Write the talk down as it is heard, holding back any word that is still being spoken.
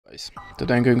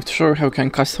Today I'm going to show you how you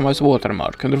can customize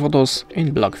watermark and photos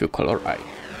in Blackview Color.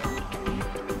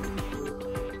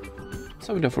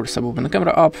 So with the first step, open the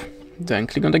camera app, then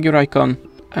click on the gear icon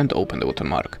and open the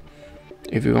watermark.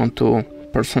 If you want to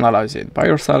personalize it by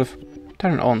yourself,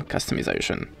 turn on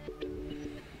customization.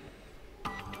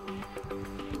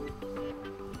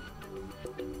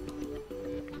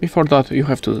 Before that, you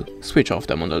have to switch off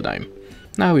the model name.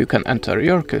 Now you can enter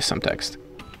your custom text.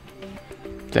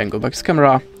 Then go back to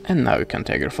camera, and now you can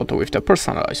take your photo with the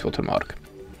personalized watermark.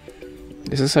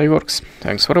 This is how it works.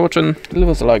 Thanks for watching, leave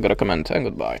us a like or a comment, and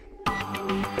goodbye.